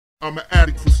I'm an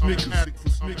addict for sneakers.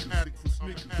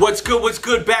 What's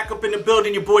good? Back up in the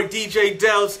building, your boy DJ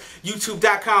Dells,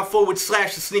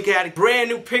 youtube.com/the sneaker addict. Brand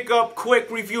new pickup,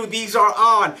 quick review. These are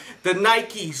on the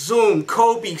Nike Zoom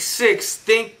Kobe 6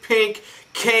 Think Pink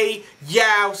K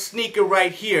Yao sneaker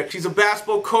right here. She's a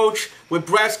basketball coach with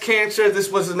breast cancer.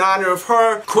 This was in honor of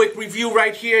her. Quick review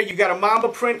right here. You got a Mamba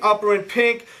print upper in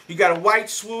pink. You got a white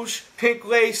swoosh, pink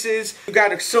laces. You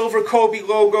got a silver Kobe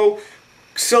logo.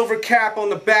 Silver cap on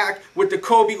the back with the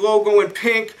Kobe logo in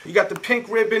pink. You got the pink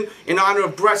ribbon in honor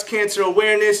of breast cancer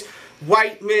awareness.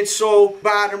 White midsole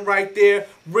bottom right there.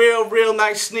 Real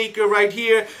nice sneaker right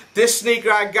here. This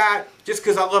sneaker I got just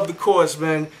because I love the cause,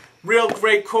 man. Real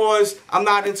great cause. I'm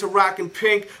not into rocking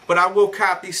pink, but I will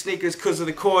cop these sneakers because of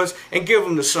the cause and give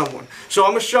them to someone. So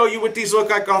I'm going to show you what these look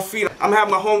like on feet. I'm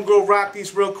having my homegirl rock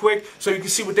these real quick so you can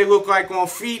see what they look like on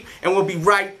feet, and we'll be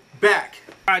right back.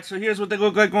 Alright, so here's what they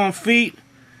look like on feet.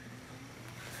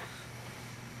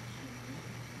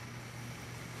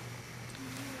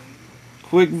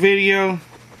 Quick video.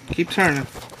 Keep turning.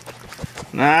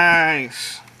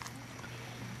 Nice.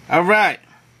 Alright.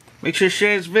 Make sure to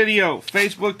share this video.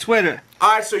 Facebook, Twitter.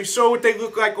 Alright, so you saw what they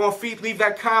look like on feet. Leave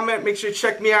that comment. Make sure to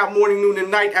check me out morning, noon, and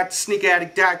night at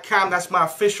thesneakeraddict.com. That's my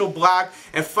official blog.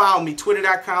 And follow me.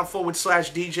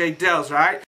 Twitter.com/DJ Dells,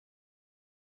 alright?